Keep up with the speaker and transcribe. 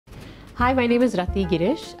Hi, my name is Rati.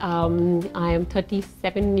 I am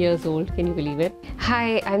 37 years old. Can you believe it?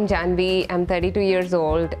 Hi, I'm Janvi. I'm 32 years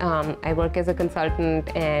old. I work as a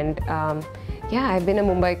consultant and yeah, I've been a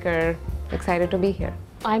Mumbaiker. Excited to be here.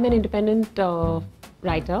 I'm an independent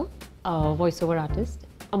writer, voiceover artist,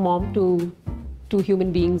 a mom to two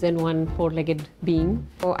human beings and one four-legged being.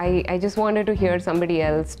 So I just wanted to hear somebody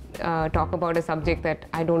else talk about a subject that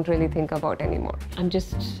I don't really think about anymore. I'm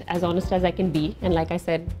just as honest as I can be, and like I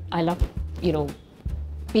said, I love,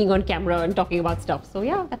 being on camera and talking about stuff. So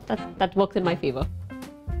yeah, that works in my favor.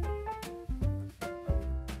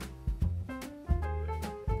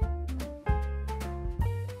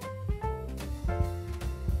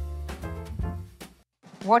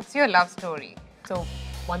 What's your love story? So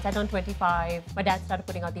once I turned 25, my dad started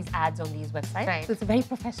putting out these ads on these websites. Right. So it's a very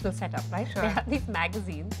professional setup, right? Sure. They have these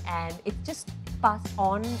magazines and it just passed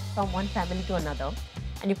on from one family to another.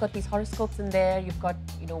 And you've got these horoscopes in there, you've got,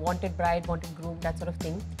 wanted bride, wanted groom, that sort of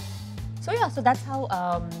thing. So yeah, so that's how,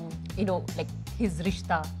 like his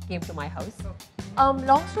rishta came to my house.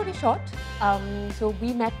 Long story short, so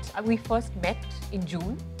we first met in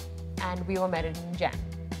June and we were married in Jan.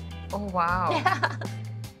 Oh, wow. Yeah.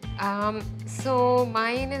 So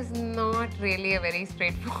mine is not really a very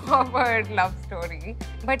straightforward love story.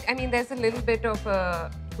 But I mean, there's a little bit of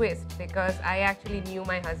a twist because I actually knew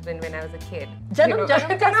my husband when I was a kid. Janam ka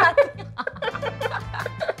saath.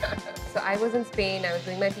 So I was in Spain, I was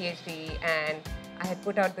doing my PhD and I had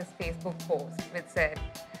put out this Facebook post which said,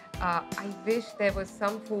 I wish there was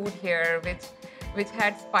some food here which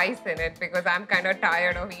had spice in it because I'm kind of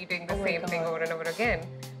tired of eating the same thing over and over again.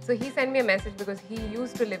 So he sent me a message because he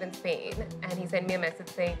used to live in Spain and he sent me a message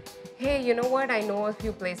saying, hey, you know what, I know a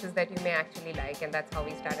few places that you may actually like, and that's how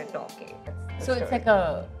we started talking. So it's like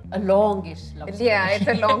a longish love story. Yeah, it's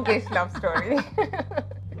a longish love story.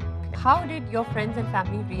 How did your friends and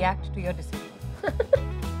family react to your decision?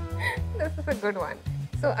 This is a good one.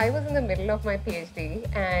 So I was in the middle of my PhD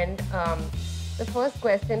and the first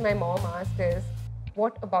question my mom asked is,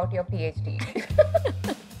 what about your PhD?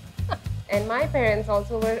 And my parents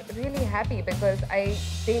also were really happy because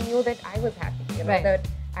they knew that I was happy, right. That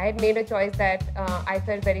I had made a choice that I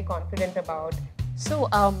felt very confident about. So,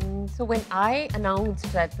 so when I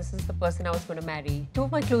announced that this is the person I was going to marry, two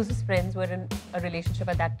of my closest friends were in a relationship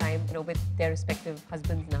at that time, with their respective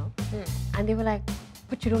husbands now. And they were like,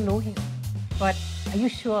 but you don't know him. But are you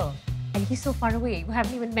sure? And he's so far away. You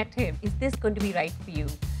haven't even met him. Is this going to be right for you?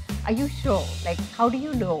 Are you sure? Like, how do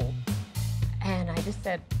you know? And I just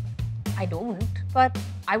said, I don't, but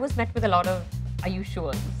I was met with a lot of, are you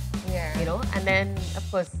sure? Yeah. And then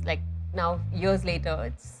of course, like now years later,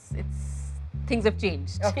 it's things have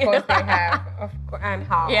changed. Of course they have, and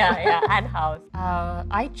how. Yeah, and how.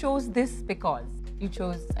 I chose this because you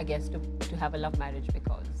chose, I guess, to have a love marriage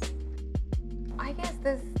because. I guess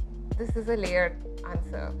this is a layered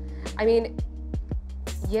answer. I mean,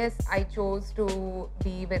 yes, I chose to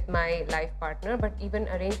be with my life partner, but even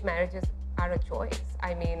arranged marriages are a choice.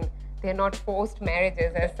 I mean, they're not forced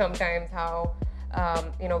marriages as sometimes how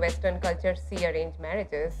Western cultures see arranged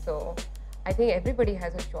marriages. So I think everybody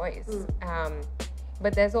has a choice.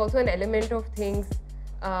 But there's also an element of things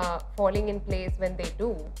falling in place when they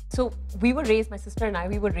do. So we were raised, my sister and I,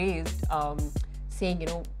 we were raised saying,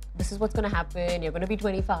 this is what's going to happen. You're going to be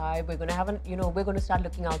 25. We're going to have we're going to start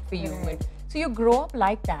looking out for you. Right. And so you grow up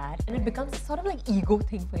like that, and it becomes sort of like ego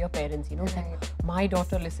thing for your parents. It's like my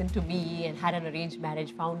daughter listened to me and had an arranged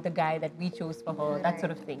marriage, found the guy that we chose for her, that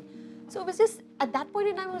sort of thing. So it was just at that point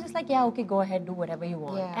in time, I was just like, yeah, okay, go ahead, do whatever you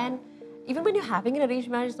want. Yeah. And even when you're having an arranged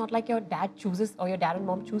marriage, it's not like your dad chooses or your dad and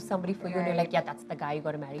mom choose somebody for you, and you're like, yeah, that's the guy you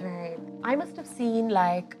got to marry. Right. I must have seen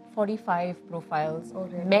like 45 profiles,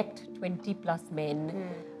 met 20 plus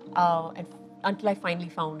men. And until I finally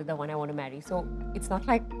found the one I want to marry. So it's not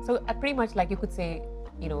like, so I pretty much, like you could say,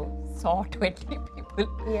 saw 20 people,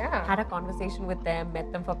 had a conversation with them,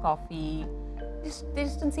 met them for coffee. They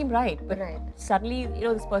just didn't seem right. But suddenly,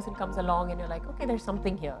 this person comes along and you're like, okay, there's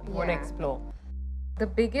something here. You want to explore. The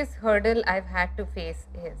biggest hurdle I've had to face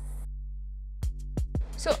is?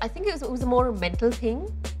 So I think it was a more mental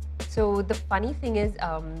thing. So the funny thing is,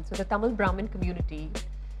 so the Tamil Brahmin community,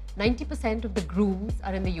 90% of the grooms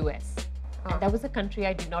are in the US. And that was a country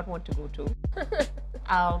I did not want to go to.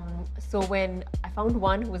 So when I found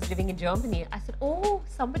one who was living in Germany, I said, oh,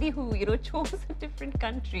 somebody who, chose a different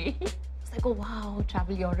country. It's like, oh, wow,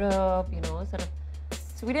 travel Europe, sort of.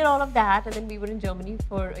 So we did all of that. And then we were in Germany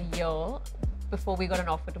for a year before we got an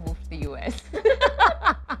offer to move to the US.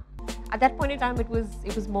 At that point in time, it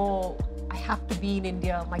was more, I have to be in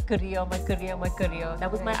India, my career.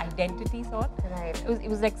 That was my identity, sort. Right. It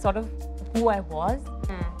was like sort of who I was.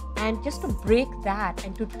 And just to break that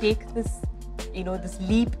and to take this, this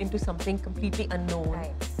leap into something completely unknown.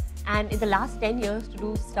 Right. And in the last 10 years to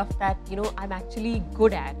do stuff that, I'm actually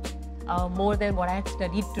good at, more than what I had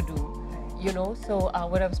studied to do,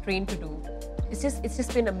 what I was trained to do. It's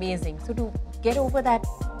just been amazing. So to get over that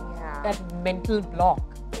mental block,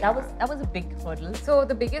 that was a big hurdle. So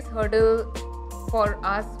the biggest hurdle for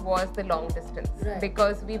us was the long distance,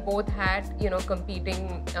 because we both had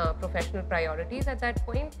competing professional priorities at that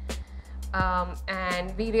point,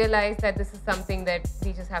 and we realized that this is something that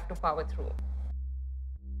we just have to power through.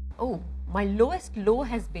 Oh, my lowest low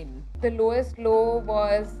has been? The lowest low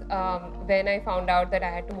was when I found out that I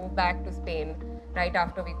had to move back to Spain right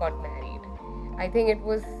after we got married. I think it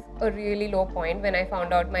was a really low point when I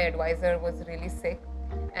found out my advisor was really sick,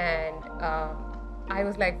 and I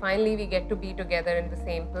was like, finally we get to be together in the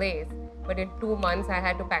same place. But in 2 months I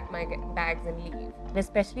had to pack my bags and leave. And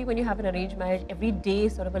especially when you have an arranged marriage, every day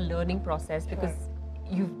is sort of a learning process, because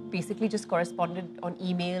you've basically just corresponded on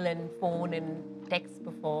email and phone and text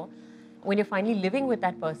before. When you're finally living with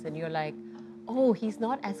that person, you're like, oh, he's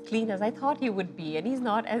not as clean as I thought he would be, and he's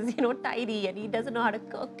not as tidy, and he doesn't know how to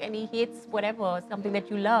cook, and he hates whatever, something that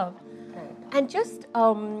you love. And just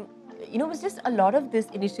it was just a lot of this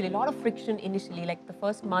initially, a lot of friction initially. Like the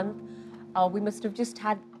first month, we must have just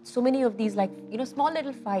had so many of these small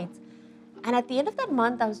little fights. And at the end of that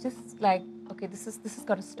month, I was just like, okay, this has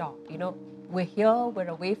got to stop. We're here, we're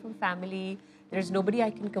away from family, there's nobody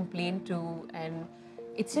I can complain to, and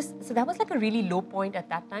it's just, so that was like a really low point at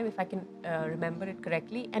that time, if I can remember it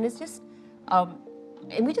correctly. And it's just,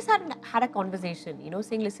 and we just had a conversation,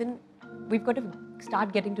 saying, listen, we've got to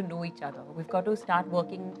start getting to know each other. We've got to start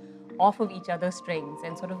working off of each other's strengths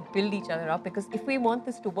and sort of build each other up, because if we want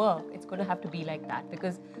this to work, it's going to have to be like that,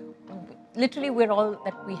 because literally we're all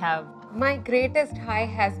that we have. My greatest high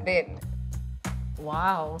has been...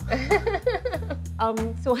 Wow.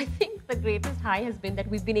 So I think the greatest high has been that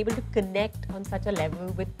we've been able to connect on such a level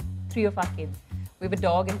with 3 of our kids. We have a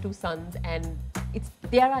dog and 2 sons, and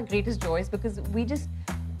they are our greatest joys, because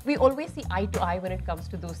we always see eye to eye when it comes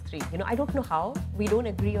to those 3. I don't know how. We don't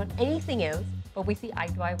agree on anything else, but we see eye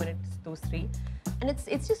to eye when it's those 3. And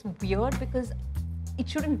it's just weird, because it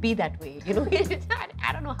shouldn't be that way.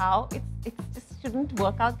 I don't know how. It just shouldn't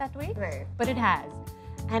work out that way. Right. But it has.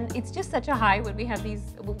 And it's just such a high when we have these.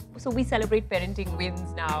 So we celebrate parenting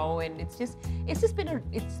wins now, and it's just been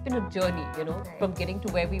a journey, from getting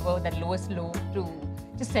to where we were, that lowest low, to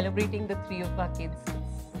just celebrating the 3 of our kids.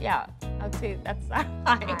 I'd say that's our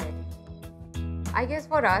high. I guess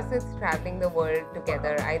for us, it's traveling the world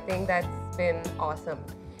together. I think that's been awesome.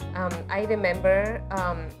 I remember,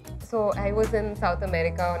 so I was in South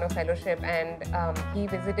America on a fellowship, and he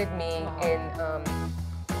visited me in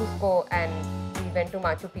Cusco, and we went to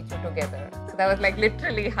Machu Picchu together. So that was like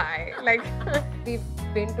literally high. Like we've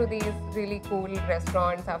been to these really cool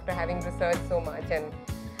restaurants after having researched so much, and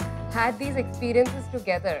had these experiences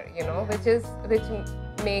together, which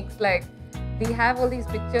makes like, we have all these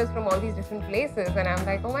pictures from all these different places, and I'm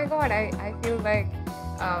like, oh my God, I feel like,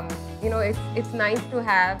 it's nice to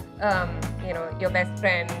have, your best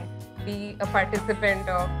friend be a participant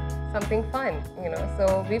of something fun,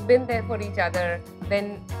 So we've been there for each other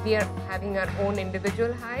when we are having our own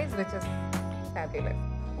individual highs, which is fabulous.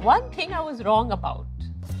 One thing I was wrong about.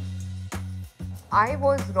 I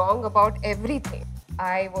was wrong about everything.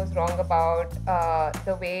 I was wrong about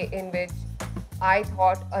the way in which I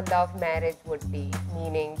thought a love marriage would be,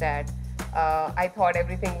 meaning that I thought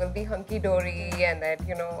everything will be hunky-dory, and that,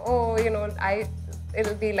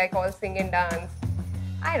 it'll be like all sing and dance.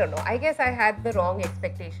 I don't know. I guess I had the wrong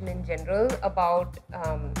expectation in general about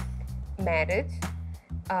marriage.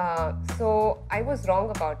 So I was wrong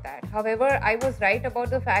about that. However, I was right about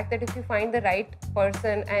the fact that if you find the right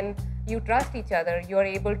person and you trust each other, you're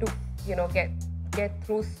able to, get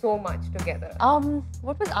through so much together.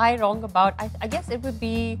 What was I wrong about? I guess it would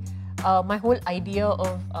be my whole idea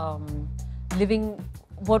of living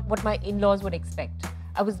what my in-laws would expect.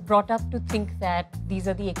 I was brought up to think that these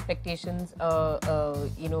are the expectations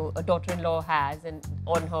a daughter-in-law has and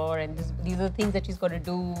on her, and these are the things that she's got to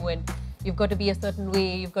do, and you've got to be a certain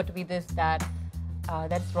way, you've got to be this, that.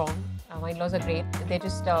 That's wrong. My in-laws are great. They're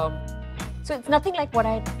just so it's nothing like what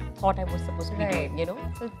I thought I was supposed to be doing,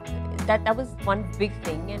 So that was one big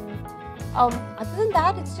thing, and other than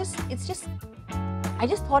that, it's just I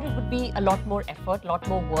just thought it would be a lot more effort, a lot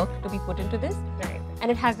more work to be put into this, and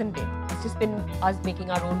it hasn't been. It's just been us making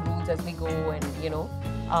our own rules as we go, and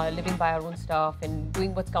living by our own stuff and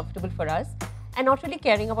doing what's comfortable for us, and not really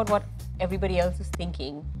caring about what everybody else is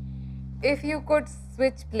thinking. if you could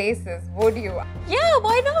switch places, would you? Yeah,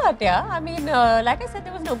 why not? Yeah, I mean, like I said,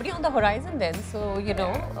 there was nobody on the horizon then, so you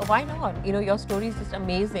know, why not? You know, your story is just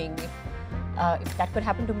amazing. If that could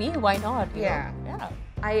happen to me, why not? You Yeah. know? Yeah.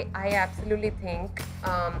 I absolutely think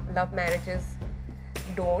love marriages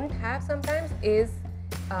don't have sometimes is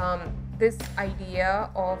this idea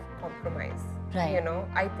of compromise. Right. You know,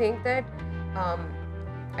 I think that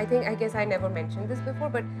I guess I never mentioned this before,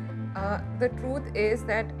 but the truth is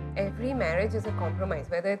that every marriage is a compromise,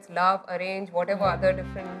 whether it's love, arrange, whatever other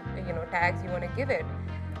different tags you want to give it.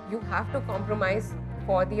 You have to compromise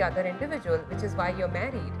for the other individual, which is why you're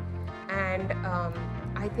married. And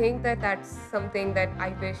I think that that's something that I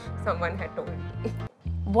wish someone had told me.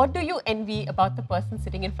 What do you envy about the person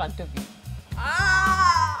sitting in front of you?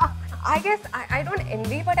 I guess I don't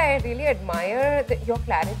envy, but I really admire your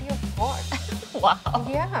clarity of thought. Wow.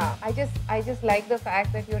 Yeah, I just like the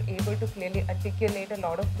fact that you're able to clearly articulate a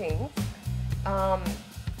lot of things.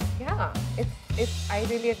 Yeah, I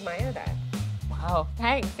really admire that. Wow.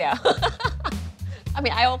 Thanks. Yeah. I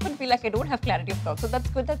mean, I often feel like I don't have clarity of thought, so that's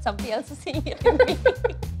good that somebody else is seeing it in me.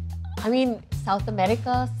 I mean, South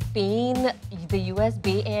America, Spain, the US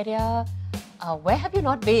Bay Area, where have you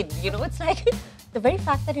not been? You know, it's like the very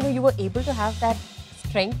fact that, you know, you were able to have that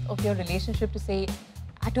strength of your relationship to say,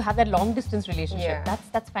 to have that long distance relationship. Yeah.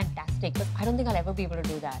 That's fantastic. But I don't think I'll ever be able to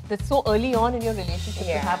do that. That's so early on in your relationship to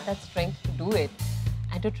Yeah. have that strength to do it.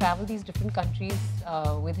 And to travel these different countries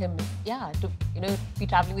with him, yeah, to, you know, be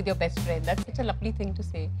traveling with your best friend. That's such a lovely thing to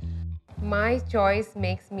say. My choice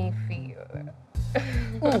makes me feel.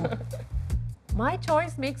 My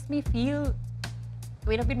choice makes me feel, I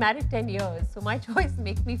mean, I've been married 10 years, so my choice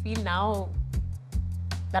makes me feel now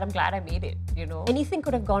that I'm glad I made it, you know. Anything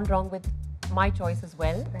could have gone wrong with my choice as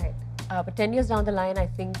well. Right. But 10 years down the line, I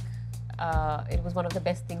think it was one of the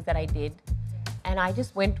best things that I did. And I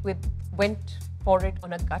just went for it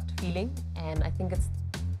on a gut feeling. And I think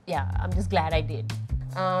I'm just glad I did.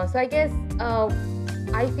 So I guess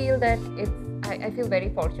I feel that I feel very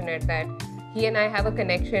fortunate that he and I have a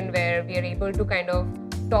connection where we are able to kind of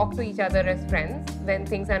talk to each other as friends when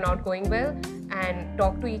things are not going well, and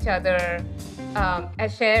talk to each other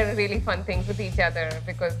and share really fun things with each other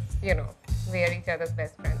because, you know, we are each other's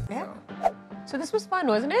best friends. Yeah. So. So this was fun,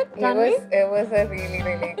 wasn't it, Janvi? It was a really,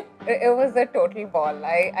 really, it was a total ball.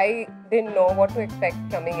 I didn't know what to expect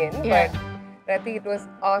coming in, Yeah. but Rati, it was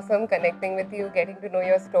awesome connecting with you, getting to know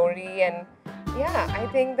your story, and yeah, I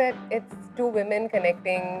think that it's two women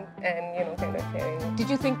connecting and, you know, kind of sharing. Did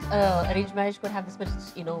you think arranged marriage could have this much,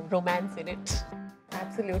 you know, romance in it?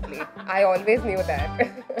 Absolutely. I always knew that.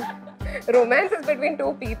 Romance is between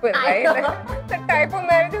two people, I right? know. The type of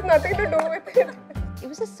marriage has nothing to do with it. It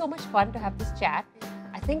was just so much fun to have this chat.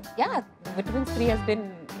 I think, yeah, Vitamin Stree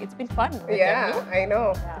it's been fun. With Yeah, them, no? I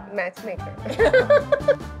know. Yeah. Matchmaker.